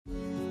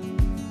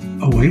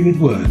Away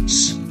with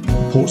Words,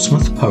 a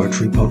Portsmouth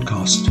Poetry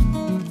Podcast.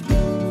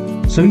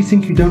 So you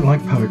think you don't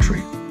like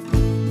poetry?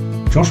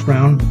 Josh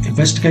Brown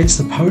investigates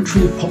the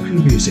poetry of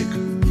popular music,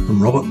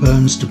 from Robert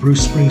Burns to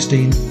Bruce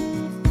Springsteen,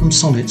 from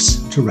sonnets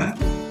to rap.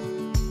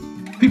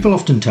 People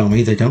often tell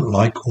me they don't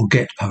like or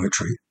get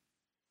poetry,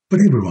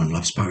 but everyone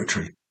loves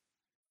poetry.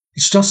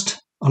 It's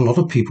just a lot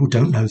of people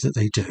don't know that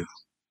they do.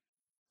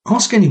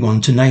 Ask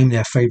anyone to name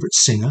their favourite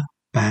singer,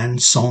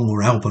 band, song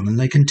or album and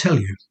they can tell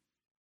you.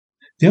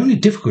 The only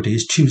difficulty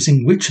is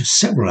choosing which of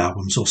several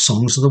albums or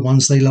songs are the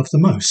ones they love the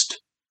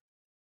most.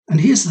 And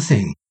here's the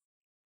thing.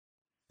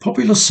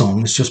 Popular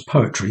song is just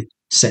poetry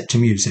set to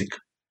music.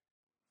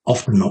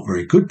 Often not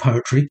very good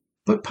poetry,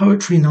 but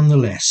poetry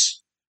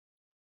nonetheless.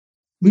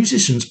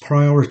 Musicians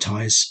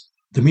prioritise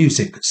the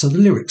music so the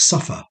lyrics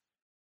suffer.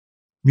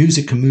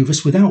 Music can move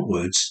us without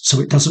words, so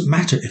it doesn't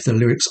matter if the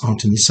lyrics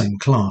aren't in the same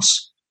class.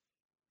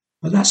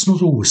 But that's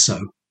not always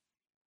so.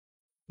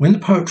 When the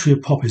poetry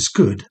of pop is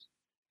good,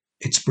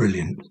 it's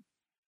brilliant.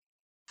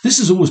 This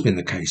has always been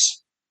the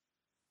case.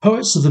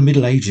 Poets of the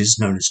Middle Ages,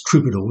 known as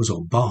troubadours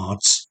or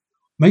bards,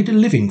 made a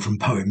living from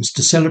poems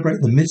to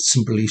celebrate the myths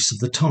and beliefs of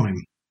the time.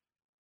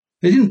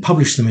 They didn't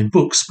publish them in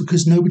books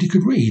because nobody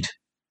could read.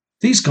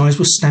 These guys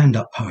were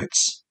stand-up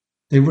poets.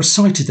 They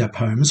recited their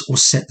poems or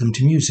set them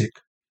to music.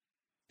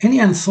 Any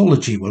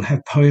anthology will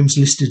have poems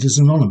listed as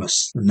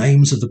anonymous, the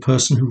names of the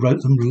person who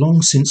wrote them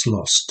long since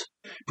lost,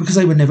 because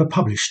they were never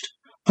published,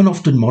 and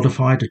often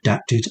modified,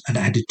 adapted, and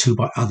added to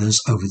by others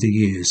over the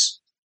years.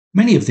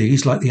 Many of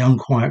these, like The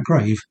Unquiet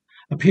Grave,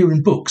 appear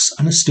in books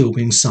and are still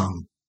being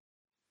sung.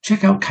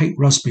 Check out Kate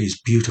Rusby's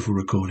beautiful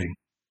recording.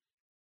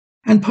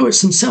 And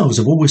poets themselves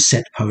have always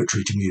set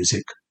poetry to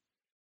music.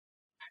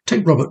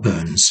 Take Robert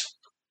Burns.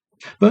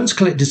 Burns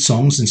collected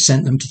songs and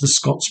sent them to the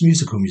Scots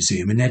Musical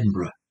Museum in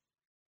Edinburgh.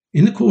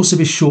 In the course of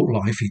his short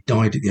life, he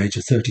died at the age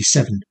of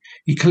 37,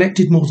 he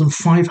collected more than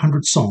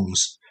 500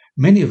 songs,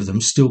 many of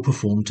them still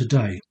performed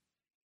today.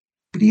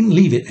 But he didn't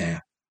leave it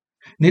there.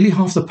 Nearly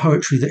half the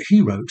poetry that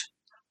he wrote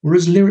were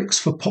as lyrics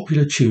for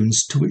popular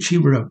tunes to which he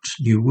wrote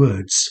new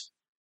words.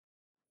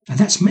 And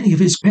that's many of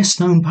his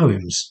best-known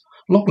poems.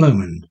 Loch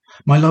Lomond,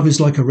 My Love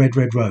is Like a Red,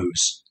 Red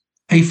Rose.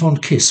 A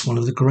Fond Kiss, one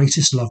of the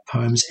greatest love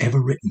poems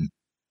ever written.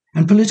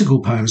 And political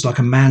poems like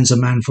A Man's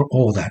a Man for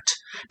All That,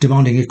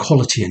 demanding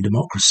equality and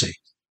democracy.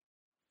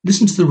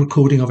 Listen to the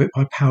recording of it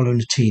by Paolo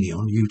Nutini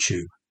on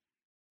YouTube.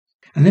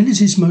 And then is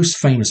his most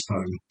famous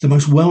poem, the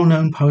most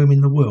well-known poem in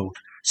the world,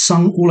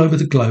 sung all over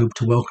the globe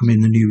to welcome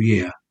in the new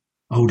year,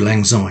 Auld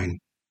Lang Syne.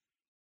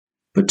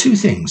 But two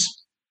things.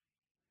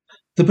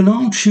 The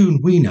banal tune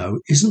we know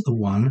isn't the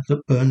one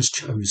that Burns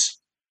chose.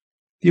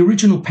 The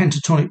original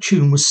pentatonic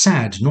tune was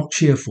sad, not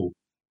cheerful,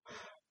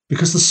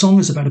 because the song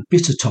is about a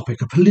bitter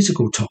topic, a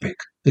political topic,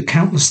 the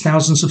countless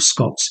thousands of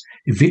Scots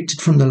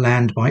evicted from the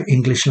land by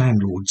English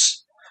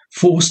landlords,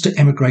 forced to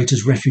emigrate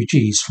as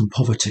refugees from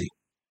poverty.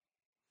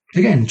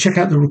 Again, check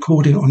out the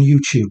recording on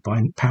YouTube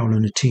by Paolo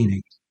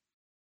Nutini.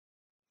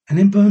 And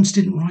then Burns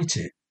didn't write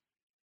it.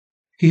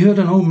 He heard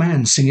an old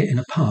man sing it in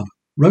a pub,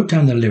 wrote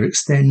down the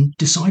lyrics, then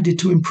decided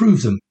to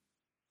improve them.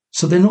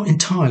 So they're not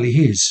entirely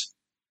his.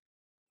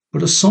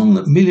 But a song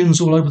that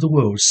millions all over the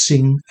world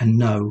sing and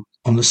know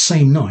on the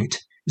same night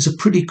is a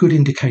pretty good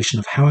indication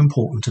of how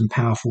important and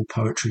powerful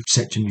poetry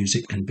set to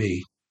music can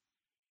be.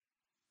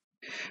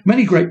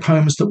 Many great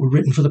poems that were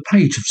written for the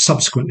page have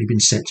subsequently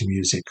been set to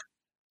music.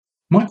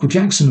 Michael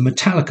Jackson and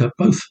Metallica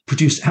both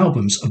produced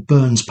albums of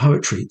Burns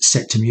poetry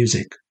set to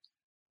music.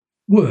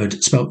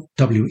 Word, spelt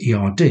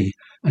W-E-R-D,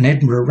 an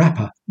Edinburgh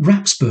rapper,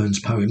 raps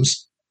Burns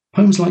poems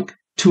like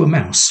To a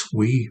Mouse,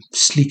 We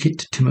Sleek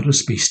It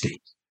Timorous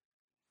Beastie.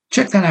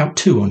 Check that out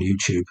too on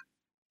YouTube.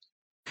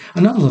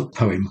 Another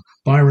poem,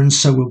 Byron's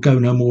So We'll Go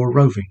No More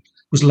Roving,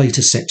 was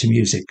later set to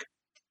music.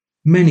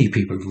 Many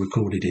people have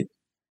recorded it.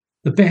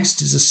 The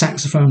best is a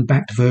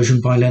saxophone-backed version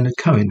by Leonard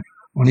Cohen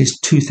on his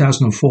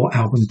 2004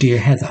 album Dear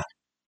Heather.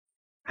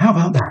 How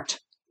about that?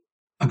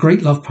 A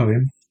great love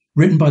poem,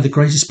 written by the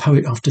greatest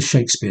poet after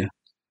Shakespeare,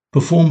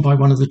 performed by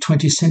one of the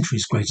 20th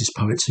century's greatest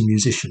poets and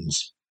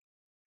musicians.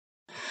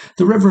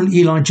 The Reverend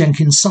Eli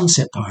Jenkins'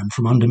 Sunset poem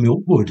from Under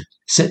Milk Wood,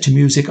 set to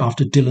music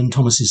after Dylan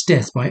Thomas's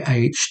death by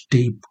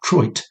A.H.D.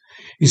 Troit,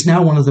 is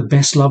now one of the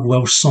best-loved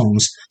Welsh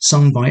songs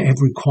sung by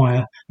every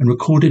choir and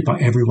recorded by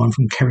everyone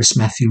from Cerys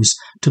Matthews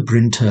to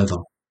Bryn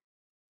Terfel.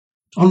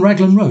 On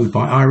Raglan Road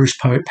by Irish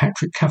poet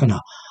Patrick Kavanagh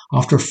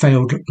after a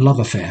failed love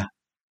affair,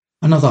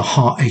 another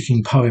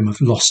heart-aching poem of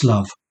lost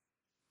love,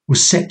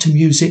 was set to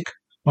music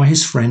by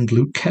his friend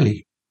Luke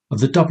Kelly of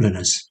the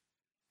Dubliners.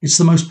 It's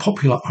the most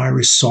popular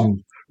Irish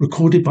song,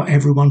 recorded by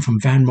everyone from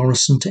Van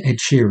Morrison to Ed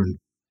Sheeran.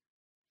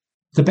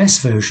 The best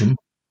version,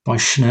 by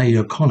Sinead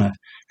O'Connor,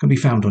 can be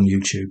found on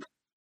YouTube.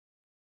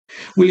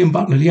 William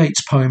Butler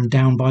Yeats' poem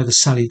Down by the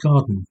Salley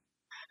Garden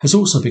has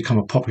also become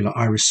a popular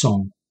Irish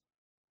song.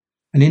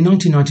 And in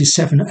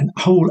 1997,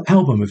 a whole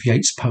album of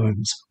Yeats'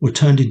 poems were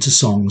turned into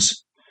songs,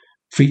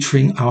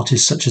 featuring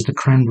artists such as the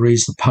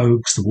Cranberries, the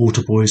Pogues, the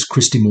Waterboys,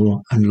 Christy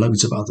Moore, and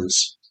loads of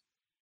others.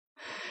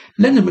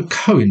 Leonard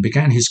McCohen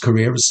began his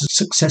career as a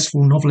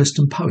successful novelist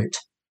and poet.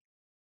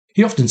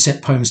 He often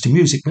set poems to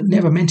music but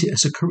never meant it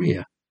as a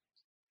career.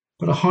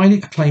 But a highly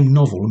acclaimed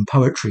novel and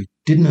poetry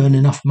didn't earn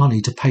enough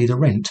money to pay the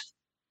rent,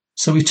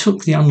 so he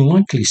took the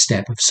unlikely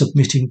step of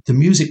submitting the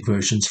music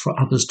versions for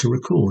others to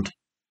record.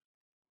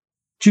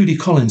 Judy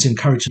Collins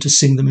encouraged him to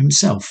sing them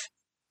himself,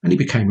 and he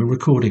became a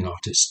recording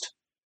artist.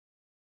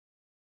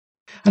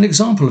 An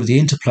example of the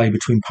interplay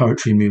between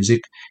poetry and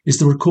music is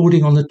the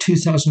recording on the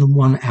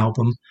 2001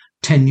 album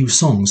 10 New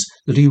Songs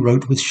that he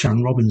wrote with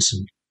Sharon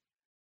Robinson.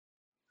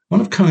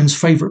 One of Cohen's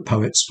favourite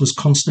poets was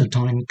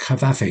Constantine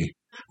Cavafy,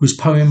 whose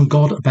poem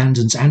God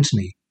Abandons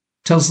Antony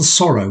tells the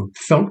sorrow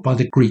felt by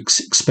the Greeks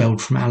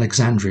expelled from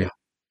Alexandria.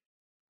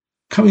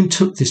 Cohen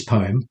took this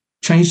poem,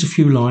 changed a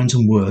few lines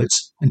and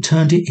words, and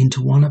turned it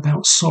into one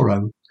about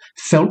sorrow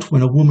felt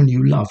when a woman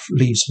you love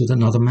leaves with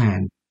another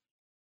man.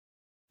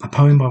 A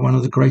poem by one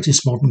of the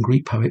greatest modern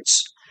Greek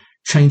poets,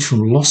 changed from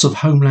loss of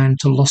homeland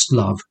to lost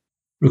love,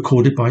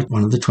 recorded by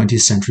one of the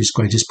 20th century's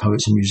greatest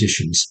poets and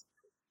musicians.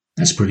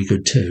 That's pretty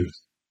good too.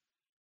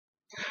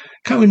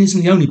 Cohen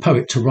isn't the only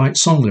poet to write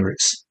song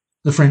lyrics.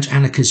 The French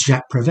anarchist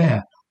Jacques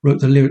Prévert wrote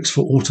the lyrics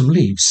for Autumn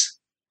Leaves.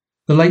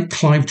 The late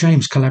Clive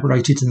James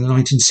collaborated in the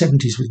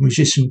 1970s with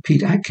musician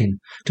Pete Atkin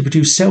to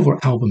produce several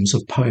albums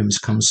of poems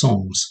come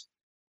songs.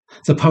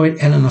 The poet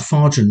Eleanor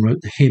Fargen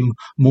wrote the hymn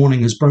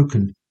Morning Has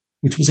Broken,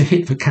 which was a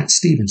hit for Cat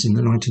Stevens in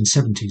the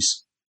 1970s.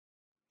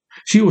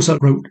 She also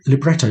wrote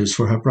librettos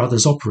for her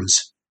brother's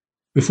operas.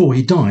 Before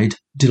he died,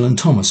 Dylan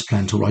Thomas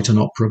planned to write an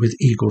opera with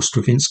Igor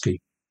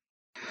Stravinsky.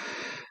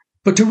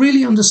 But to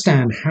really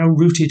understand how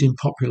rooted in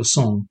popular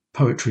song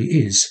poetry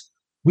is,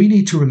 we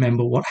need to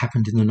remember what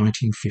happened in the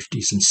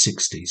 1950s and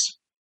 60s.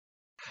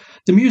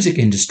 The music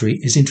industry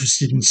is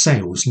interested in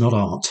sales, not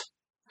art,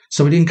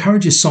 so it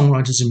encourages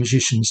songwriters and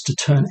musicians to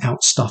turn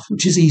out stuff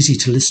which is easy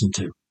to listen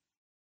to.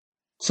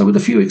 So with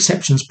a few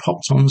exceptions, pop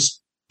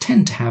songs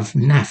tend to have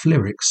naff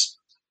lyrics.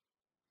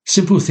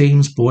 Simple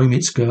themes, boy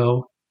meets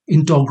girl,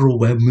 in doggerel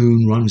where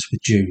moon rhymes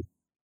with June.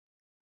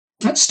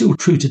 That's still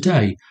true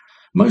today.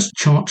 Most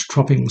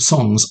chart-topping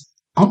songs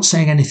aren't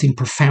saying anything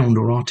profound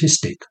or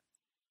artistic.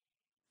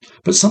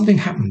 But something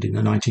happened in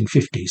the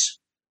 1950s.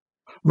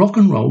 Rock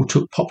and roll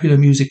took popular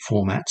music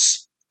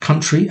formats,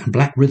 country and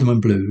black rhythm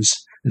and blues,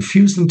 and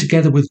fused them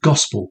together with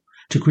gospel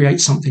to create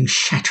something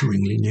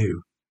shatteringly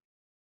new.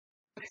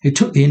 It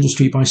took the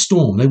industry by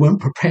storm. They weren't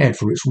prepared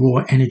for its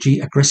raw energy,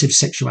 aggressive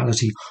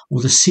sexuality,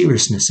 or the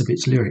seriousness of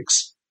its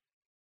lyrics.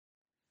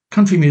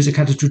 Country music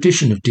had a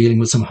tradition of dealing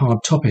with some hard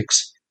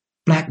topics,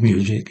 black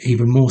music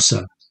even more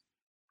so.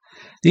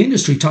 The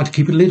industry tried to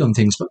keep a lid on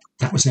things, but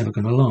that was never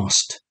going to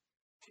last.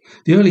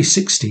 The early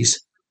 60s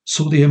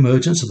saw the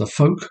emergence of the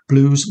folk,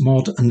 blues,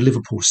 mod and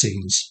Liverpool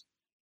scenes.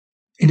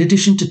 In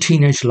addition to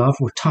teenage love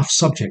were tough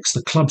subjects.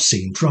 The club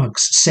scene,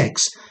 drugs,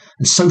 sex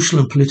and social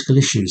and political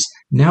issues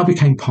now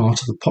became part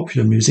of the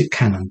popular music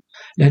canon,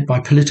 led by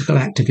political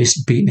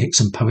activists, beatniks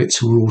and poets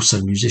who were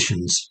also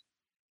musicians.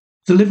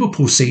 The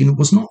Liverpool scene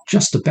was not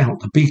just about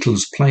the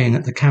Beatles playing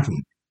at the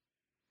Cavern.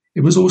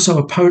 It was also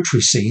a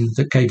poetry scene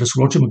that gave us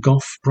Roger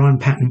McGough, Brian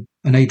Patton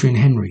and Adrian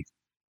Henry.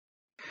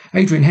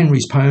 Adrian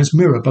Henry's poems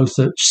mirror both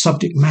the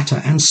subject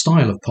matter and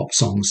style of pop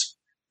songs,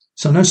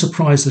 so no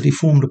surprise that he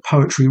formed a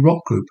poetry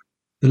rock group,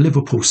 the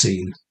Liverpool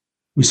Scene,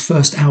 whose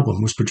first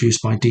album was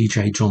produced by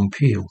DJ John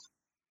Peel.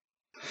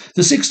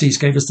 The 60s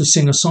gave us the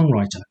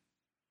singer-songwriter,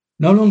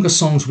 no longer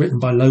songs written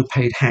by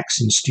low-paid hacks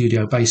in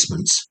studio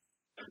basements,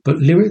 but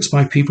lyrics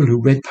by people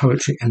who read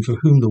poetry and for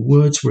whom the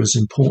words were as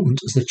important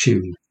as the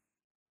tune.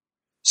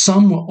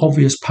 Some were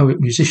obvious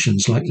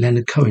poet-musicians like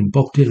Leonard Cohen,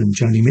 Bob Dylan,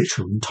 Joni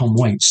Mitchell and Tom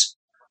Waits,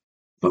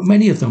 but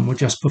many of them were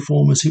just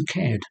performers who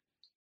cared.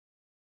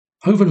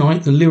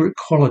 Overnight, the lyric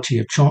quality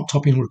of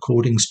chart-topping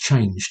recordings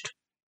changed.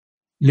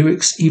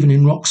 Lyrics, even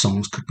in rock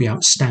songs, could be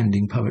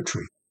outstanding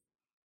poetry.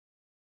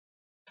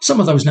 Some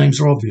of those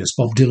names are obvious.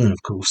 Bob Dylan, of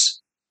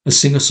course, a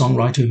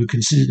singer-songwriter who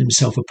considered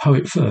himself a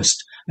poet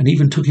first and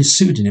even took his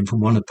pseudonym from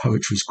one of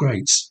poetry's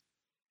greats.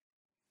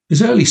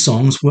 His early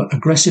songs were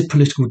aggressive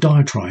political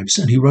diatribes,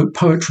 and he wrote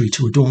poetry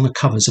to adorn the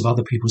covers of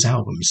other people's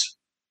albums.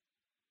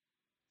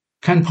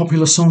 Can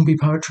popular song be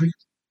poetry?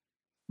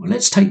 Well,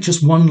 let's take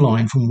just one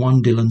line from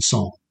one Dylan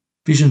song,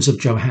 Visions of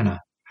Johanna,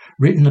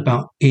 written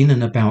in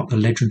and about the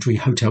legendary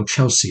Hotel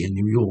Chelsea in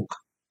New York.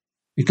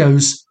 It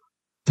goes,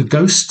 "The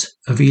ghost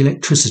of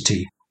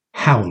electricity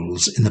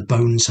howls in the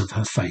bones of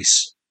her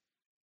face."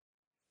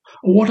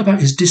 Or what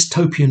about his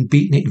dystopian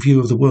beatnik view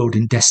of the world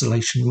in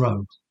Desolation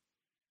Row?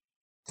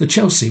 The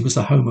Chelsea was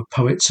the home of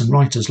poets and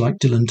writers like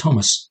Dylan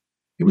Thomas.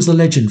 It was the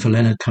legend for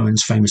Leonard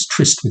Cohen's famous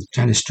tryst with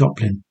Janis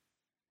Joplin.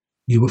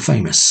 You were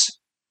famous.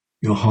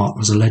 Your heart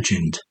was a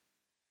legend.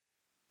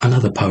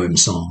 Another poem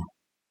song.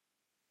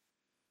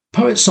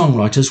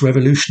 Poet-songwriters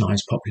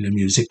revolutionized popular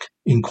music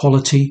in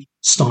quality,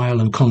 style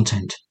and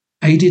content,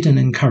 aided and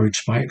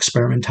encouraged by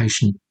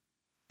experimentation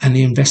and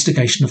the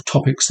investigation of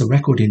topics the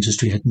record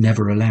industry had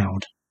never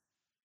allowed.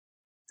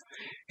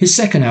 His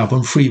second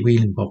album,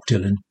 Freewheelin' Bob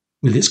Dylan,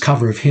 with its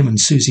cover of him and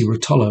Susie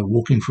Rotolo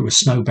walking through a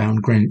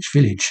snowbound Greenwich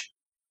Village,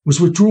 was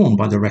withdrawn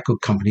by the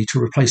record company to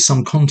replace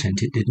some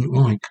content it didn't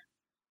like.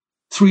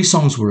 3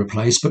 songs were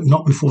replaced, but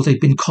not before they'd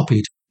been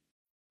copied,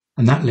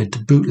 and that led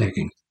to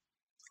bootlegging.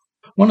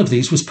 One of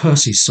these was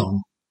Percy's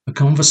song, a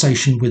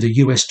conversation with a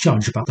US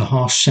judge about the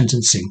harsh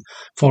sentencing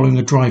following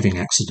a driving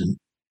accident.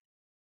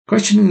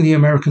 Questioning the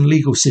American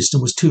legal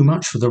system was too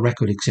much for the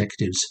record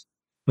executives,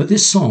 but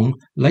this song,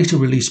 later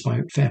released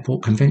by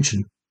Fairport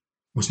Convention,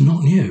 was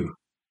not new.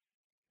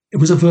 It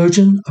was a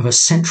version of a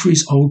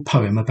centuries-old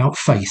poem about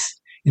faith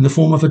in the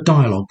form of a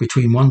dialogue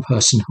between one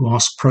person who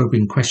asked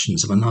probing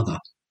questions of another.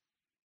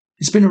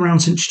 It's been around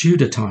since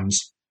Tudor times.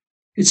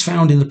 It's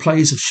found in the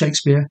plays of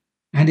Shakespeare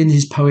and in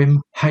his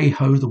poem Hey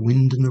Ho, the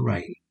Wind and the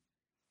Rain,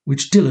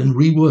 which Dylan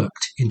reworked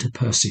into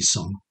Percy's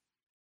song.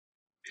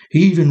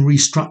 He even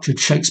restructured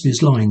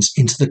Shakespeare's lines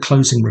into the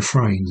closing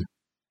refrain.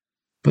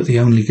 But the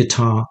only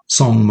guitar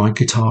song my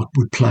guitar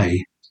would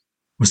play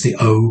was the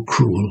Oh,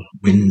 Cruel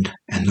Wind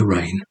and the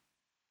Rain.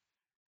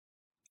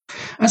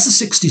 As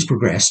the 60s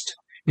progressed,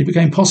 it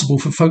became possible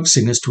for folk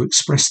singers to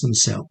express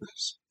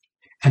themselves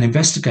and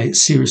investigate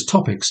serious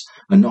topics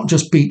and not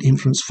just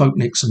beat-influenced folk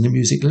nicks and the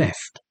music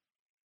left.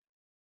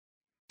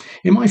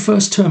 In my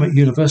first term at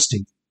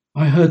university,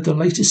 I heard the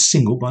latest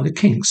single by the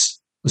Kinks,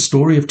 the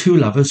story of 2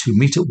 lovers who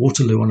meet at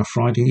Waterloo on a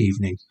Friday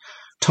evening,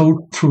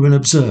 told through an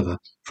observer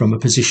from a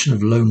position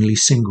of lonely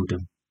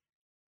singledom.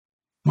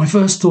 My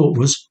first thought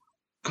was,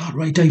 God,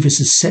 Ray Davies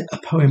has set a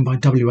poem by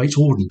W.H.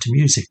 Auden to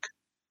music.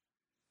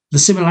 The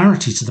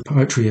similarity to the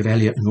poetry of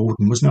Eliot and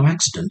Auden was no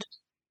accident.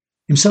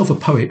 Himself a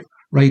poet,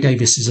 Ray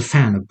Davies is a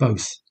fan of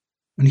both,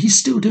 and he's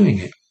still doing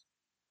it.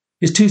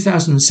 His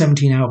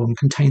 2017 album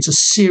contains a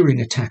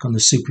searing attack on the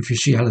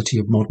superficiality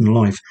of modern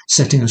life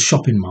set in a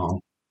shopping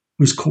mall,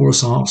 whose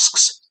chorus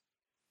asks,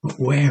 but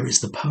where is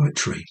the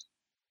poetry?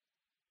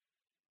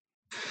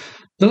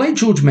 The late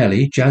George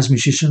Melly, jazz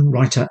musician,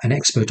 writer and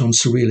expert on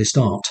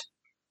surrealist art,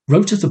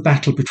 wrote of the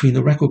battle between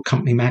the record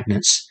company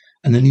magnates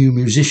and the new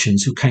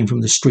musicians who came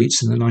from the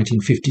streets in the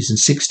 1950s and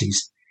 60s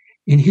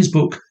in his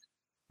book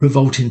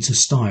Revolt into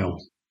Style.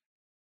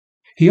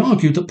 He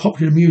argued that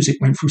popular music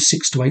went through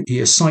 6 to 8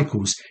 year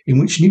cycles in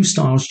which new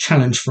styles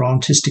challenged for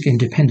artistic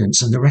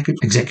independence and the record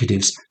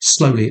executives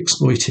slowly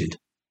exploited.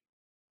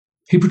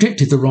 He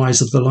predicted the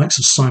rise of the likes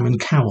of Simon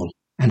Cowell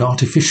and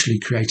artificially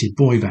created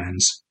boy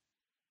bands.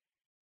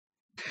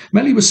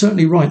 Melly was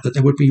certainly right that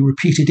there would be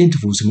repeated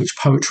intervals in which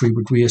poetry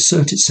would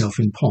reassert itself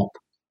in pop.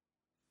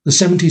 The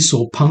 70s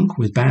saw punk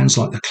with bands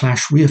like The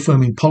Clash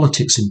reaffirming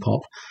politics in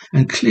pop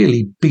and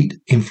clearly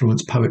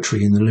beat-influenced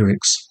poetry in the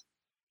lyrics.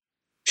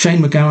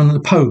 Shane MacGowan and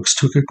the Pogues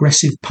took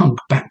aggressive punk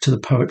back to the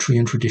poetry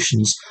and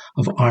traditions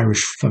of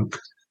Irish folk.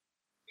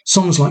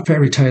 Songs like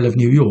Fairy Tale of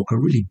New York are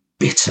a really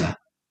bitter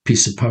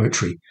piece of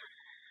poetry,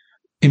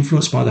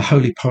 influenced by the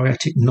wholly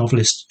poetic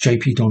novelist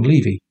J.P.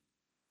 Donlevy,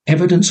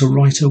 evidence a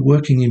writer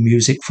working in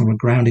music from a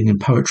grounding in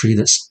poetry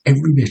that's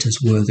every bit as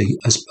worthy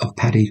as of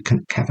Paddy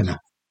Kavanagh.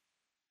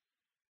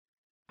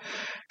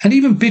 An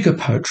even bigger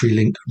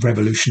poetry-linked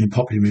revolution in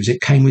popular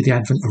music came with the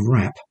advent of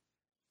rap.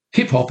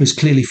 Hip-hop is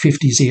clearly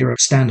 50s-era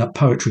stand-up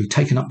poetry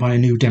taken up by a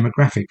new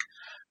demographic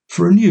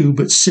for a new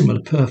but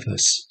similar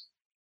purpose.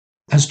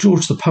 As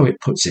George the Poet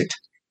puts it,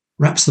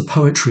 rap's the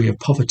poetry of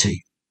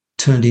poverty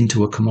turned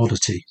into a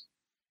commodity.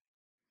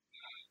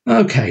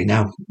 Okay,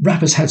 now,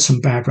 rap has had some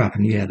bad rap,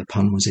 and yeah, the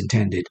pun was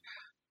intended.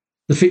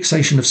 The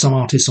fixation of some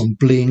artists on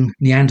bling,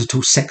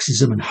 Neanderthal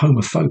sexism and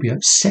homophobia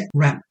set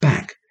rap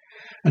back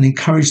and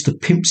encouraged the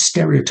pimp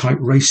stereotype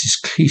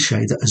racist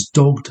cliche that has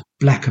dogged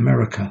black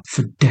America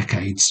for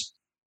decades.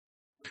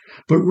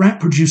 But rap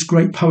produced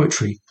great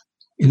poetry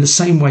in the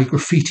same way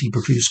graffiti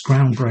produced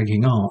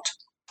groundbreaking art.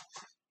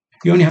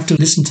 You only have to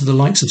listen to the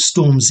likes of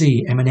Storm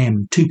Z,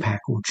 Eminem, Tupac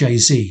or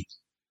Jay-Z.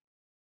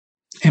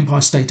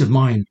 Empire State of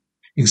Mind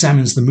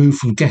examines the move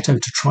from ghetto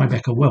to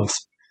Tribeca wealth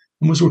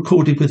and was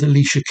recorded with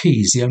Alicia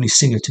Keys, the only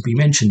singer to be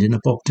mentioned in a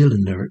Bob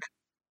Dylan lyric.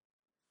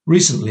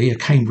 Recently, a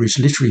Cambridge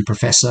literary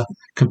professor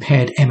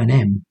compared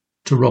Eminem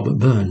to Robert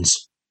Burns.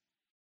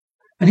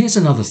 And here's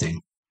another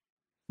thing.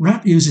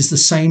 Rap uses the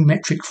same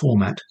metric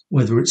format,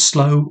 whether it's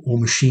slow or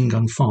machine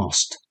gun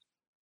fast.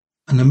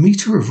 And the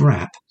meter of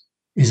rap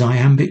is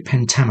iambic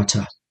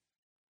pentameter,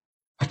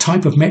 a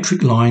type of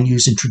metric line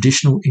used in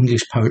traditional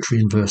English poetry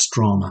and verse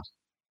drama.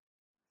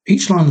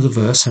 Each line of the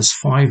verse has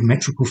 5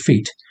 metrical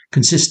feet,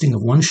 consisting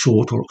of one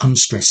short or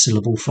unstressed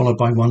syllable followed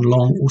by one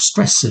long or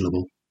stressed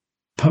syllable.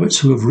 Poets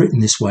who have written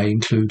this way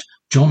include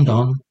John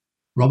Donne,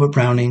 Robert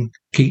Browning,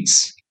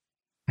 Keats,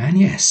 and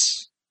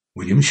yes,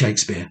 William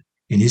Shakespeare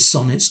in his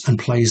sonnets and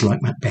plays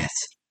like Macbeth.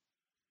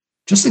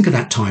 Just think of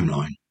that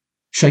timeline.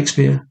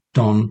 Shakespeare,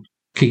 Donne,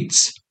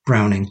 Keats,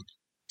 Browning,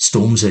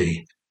 Storm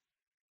Z.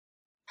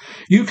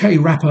 UK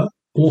rapper,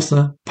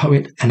 author,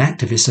 poet and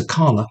activist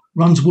Akala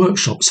runs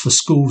workshops for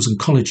schools and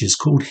colleges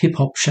called Hip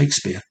Hop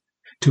Shakespeare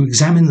to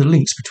examine the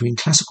links between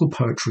classical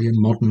poetry and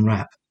modern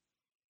rap.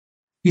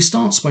 He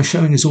starts by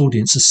showing his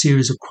audience a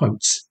series of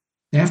quotes.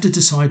 They have to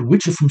decide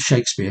which are from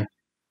Shakespeare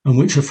and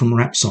which are from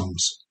rap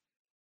songs.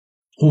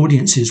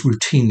 Audiences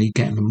routinely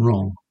get them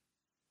wrong,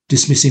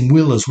 dismissing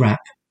Will as rap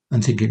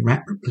and thinking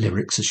rap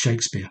lyrics as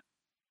Shakespeare.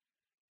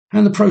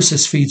 And the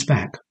process feeds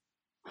back.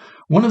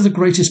 One of the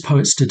greatest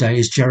poets today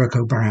is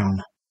Jericho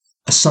Brown,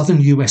 a southern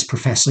US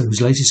professor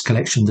whose latest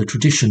collection, The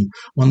Tradition,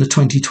 won the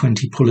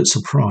 2020 Pulitzer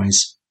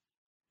Prize.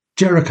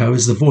 Jericho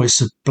is the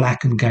voice of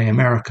Black and gay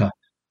America,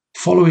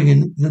 following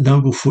in the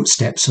noble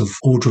footsteps of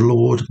Audre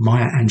Lorde,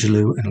 Maya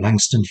Angelou and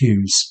Langston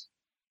Hughes.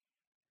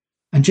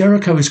 And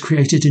Jericho has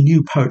created a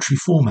new poetry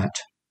format,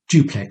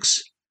 duplex.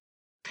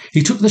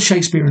 He took the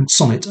Shakespearean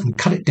sonnet and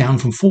cut it down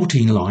from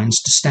 14 lines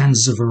to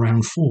stanzas of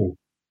around 4.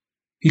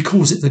 He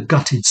calls it the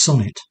gutted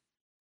sonnet.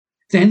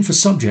 Then, for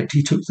subject,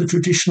 he took the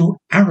traditional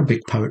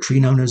Arabic poetry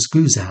known as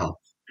ghazal,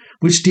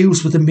 which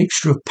deals with a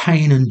mixture of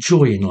pain and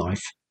joy in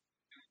life,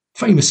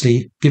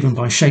 famously given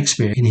by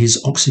Shakespeare in his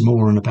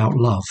oxymoron about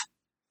love,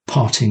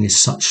 parting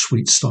is such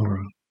sweet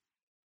sorrow.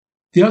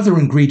 The other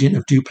ingredient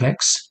of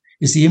duplex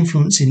is the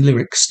influence in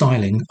lyric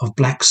styling of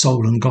black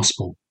soul and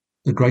gospel,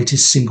 the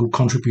greatest single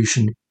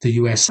contribution the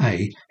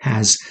USA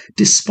has,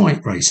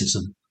 despite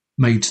racism,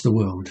 made to the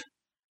world.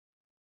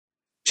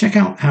 Check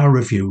out our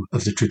review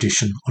of The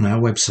Tradition on our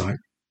website.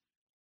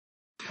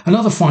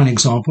 Another fine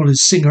example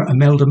is singer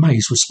Imelda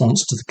May's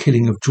response to the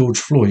killing of George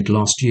Floyd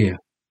last year.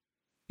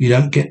 You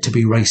don't get to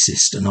be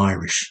racist and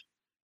Irish.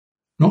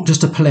 Not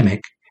just a polemic,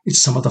 it's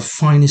some of the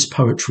finest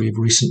poetry of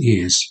recent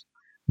years.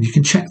 You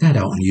can check that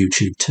out on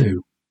YouTube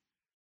too.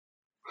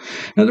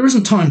 Now, there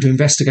isn't time to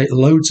investigate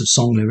loads of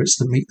song lyrics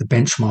that meet the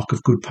benchmark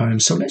of good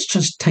poems, so let's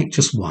just take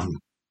one.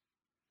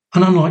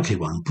 An unlikely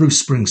one,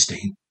 Bruce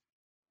Springsteen.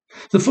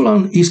 The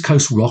full-on East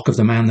Coast rock of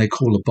the man they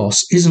call a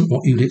boss isn't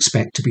what you'd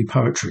expect to be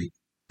poetry,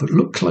 but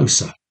look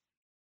closer.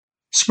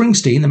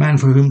 Springsteen, the man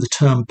for whom the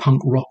term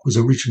punk rock was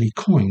originally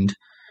coined,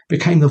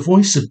 became the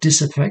voice of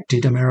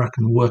disaffected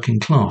American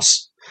working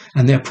class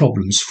and their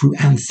problems through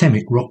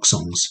anthemic rock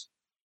songs.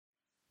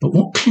 But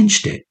what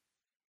clinched it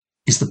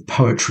is the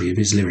poetry of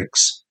his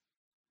lyrics.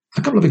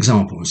 A couple of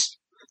examples.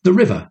 The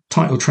River,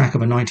 title track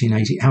of a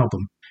 1980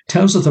 album,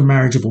 tells of the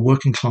marriage of a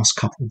working class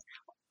couple,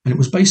 and it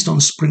was based on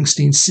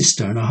Springsteen's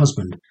sister and her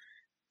husband,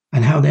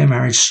 and how their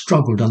marriage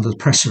struggled under the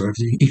pressure of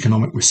the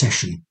economic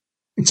recession.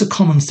 It's a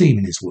common theme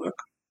in his work.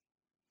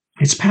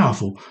 It's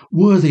powerful,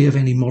 worthy of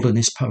any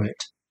modernist poet.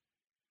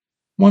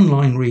 One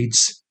line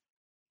reads,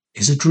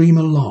 "Is a dream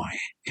a lie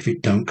if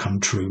it don't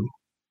come true?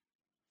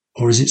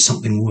 Or is it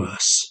something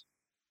worse?"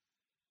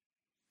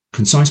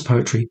 Concise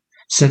poetry,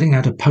 setting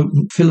out a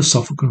potent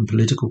philosophical and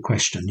political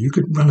question. You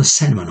could run a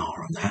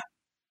seminar on that.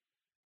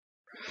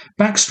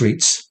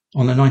 Backstreets,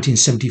 on the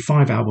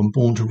 1975 album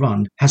Born to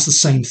Run, has the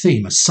same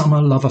theme, a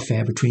summer love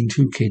affair between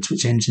two kids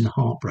which ends in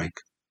heartbreak.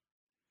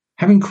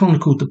 Having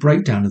chronicled the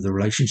breakdown of the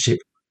relationship,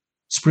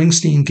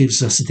 Springsteen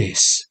gives us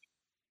this.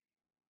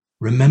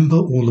 "Remember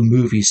all the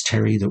movies,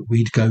 Terry, that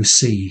we'd go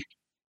see,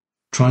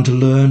 trying to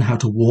learn how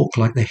to walk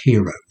like the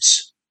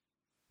heroes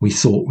we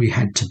thought we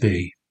had to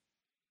be."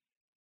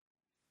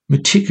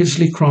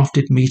 Meticulously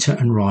crafted metre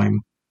and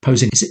rhyme,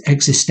 posing its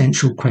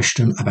existential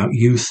question about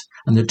youth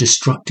and the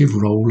destructive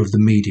role of the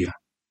media.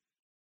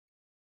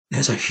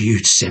 There's a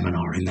huge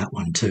seminar in that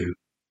one too.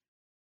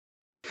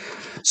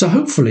 So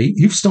hopefully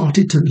you've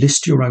started to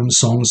list your own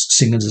songs,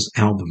 singers, as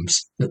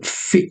albums that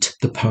fit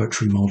the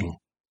poetry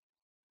model.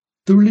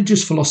 The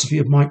religious philosophy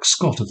of Mike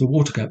Scott of the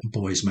Watergate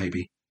Boys,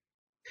 maybe.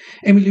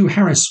 Emmylou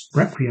Harris'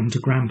 Requiem to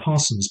Gram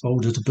Parsons,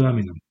 Boulder to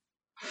Birmingham.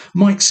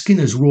 Mike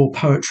Skinner's raw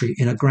poetry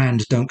in A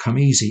Grand Don't Come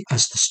Easy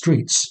as The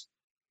Streets.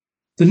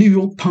 The New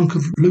York punk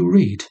of Lou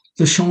Reed,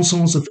 the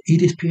chansons of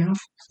Edith Piaf,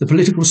 the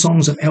political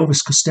songs of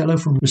Elvis Costello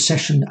from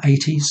recession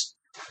 80s,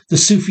 the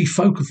Sufi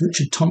folk of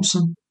Richard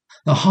Thompson,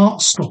 the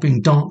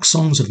heart-stopping dark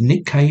songs of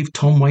Nick Cave,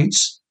 Tom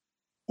Waits,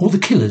 or The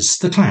Killers,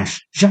 The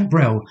Clash, Jacques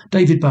Brel,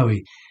 David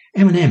Bowie,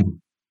 Eminem.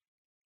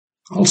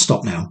 I'll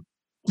stop now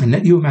and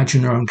let you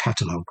imagine your own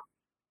catalogue,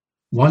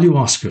 while you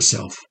ask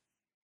yourself,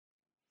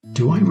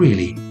 do I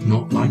really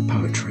not like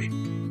poetry?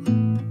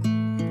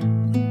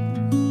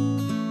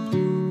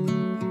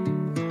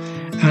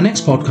 Our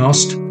next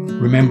podcast,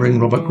 Remembering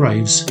Robert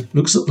Graves,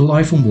 looks at the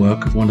life and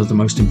work of one of the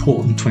most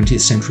important 20th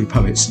century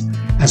poets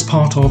as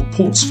part of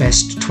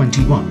Portsfest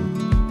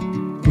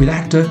 21, with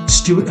actor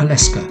Stuart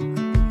Oleska,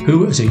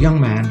 who as a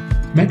young man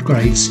met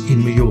Graves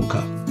in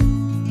Mallorca.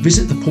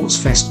 Visit the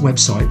Portsfest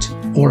website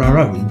or our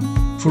own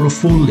for a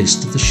full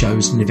list of the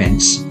shows and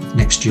events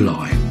next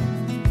July.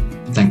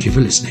 Thank you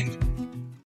for listening.